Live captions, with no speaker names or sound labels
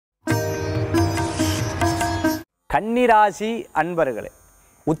கன்னிராசி அன்பர்களே,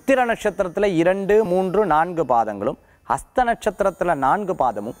 உத்திர நட்சத்திரத்தில் 2, 3, 4 பாதங்களும், ஹஸ்த நட்சத்திரத்தில் 4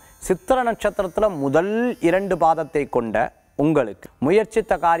 பாதமும், சித்திர நட்சத்திரத்தில் முதல் 2 பாதத்தை கொண்ட உங்களுக்கு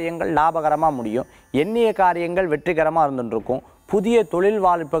முயற்சித்த காரியங்கள் லாபகரமாக முடியும். எண்ணிய காரியங்கள் வெற்றிகரமாக இருந்துருக்கும். புதிய தொழில்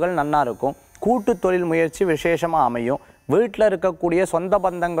வாய்ப்புகள் நன்னா இருக்கும். கூட்டு தொழில் முயற்சி விசேஷமாக அமையும். வீட்டில் இருக்கக்கூடிய சொந்த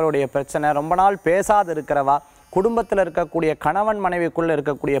பந்தங்களுடைய பிரச்சனை, ரொம்ப நாள் பேசாது இருக்கிறவா, குடும்பத்தில் இருக்கக்கூடிய கணவன் மனைவிக்குள்ளே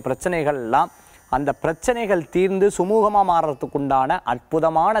இருக்கக்கூடிய பிரச்சனைகள் எல்லாம் அந்த பிரச்சனைகள் தீர்ந்து சுமூகமாக மாறுறதுக்குண்டான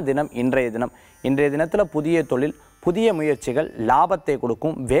அற்புதமான தினம் இன்றைய தினம். இன்றைய தினத்தில் புதிய தொழில், புதிய முயற்சிகள் லாபத்தை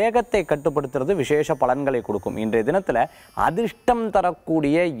கொடுக்கும். வேகத்தை கட்டுப்படுத்துறது விசேஷ பலன்களை கொடுக்கும். இன்றைய தினத்தில் அதிர்ஷ்டம்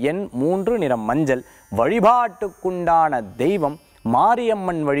தரக்கூடிய எண் 3, நிறம் மஞ்சள். வழிபாட்டுக்குண்டான தெய்வம்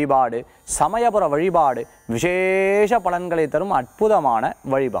மாரியம்மன் வழிபாடு, சமயபுர வழிபாடு விசேஷ பலன்களை தரும் அற்புதமான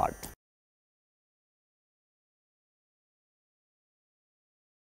வழிபாடு.